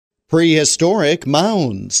Prehistoric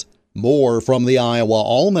mounds. More from the Iowa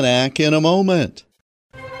Almanac in a moment.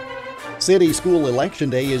 City School Election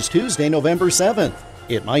Day is Tuesday, November 7th.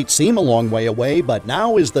 It might seem a long way away, but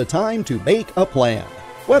now is the time to make a plan.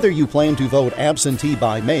 Whether you plan to vote absentee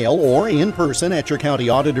by mail or in person at your county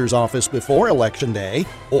auditor's office before Election Day,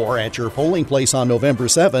 or at your polling place on November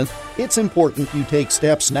 7th, it's important you take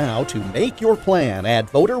steps now to make your plan at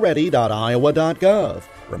voterready.iowa.gov.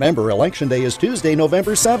 Remember, Election Day is Tuesday,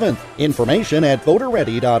 November 7th. Information at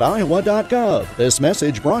voterready.iowa.gov. This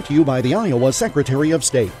message brought to you by the Iowa Secretary of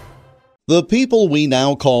State. The people we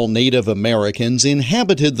now call Native Americans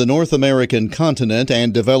inhabited the North American continent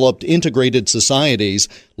and developed integrated societies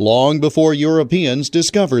long before Europeans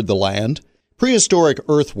discovered the land. Prehistoric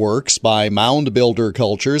earthworks by mound builder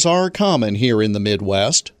cultures are common here in the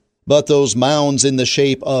Midwest. But those mounds in the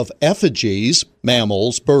shape of effigies,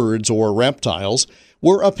 mammals, birds, or reptiles,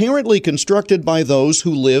 were apparently constructed by those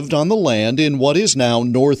who lived on the land in what is now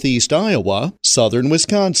northeast Iowa, southern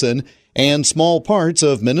Wisconsin, and small parts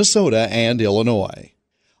of Minnesota and Illinois.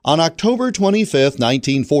 On October 25,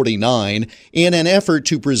 1949, in an effort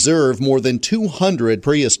to preserve more than 200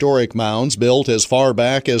 prehistoric mounds built as far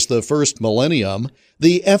back as the first millennium,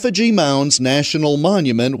 the Effigy Mounds National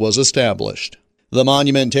Monument was established. The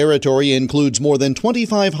monument territory includes more than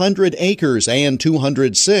 2,500 acres and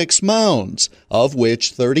 206 mounds, of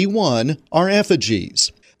which 31 are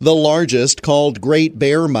effigies. The largest, called Great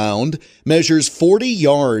Bear Mound, measures 40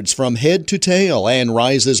 yards from head to tail and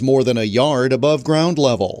rises more than a yard above ground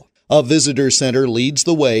level. A visitor center leads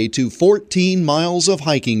the way to 14 miles of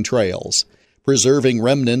hiking trails. Preserving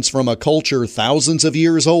remnants from a culture thousands of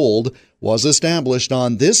years old was established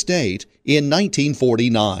on this date in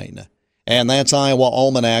 1949. And that's Iowa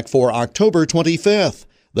Almanac for October 25th.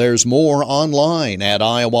 There's more online at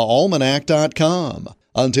iowaalmanac.com.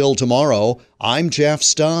 Until tomorrow, I'm Jeff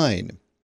Stein.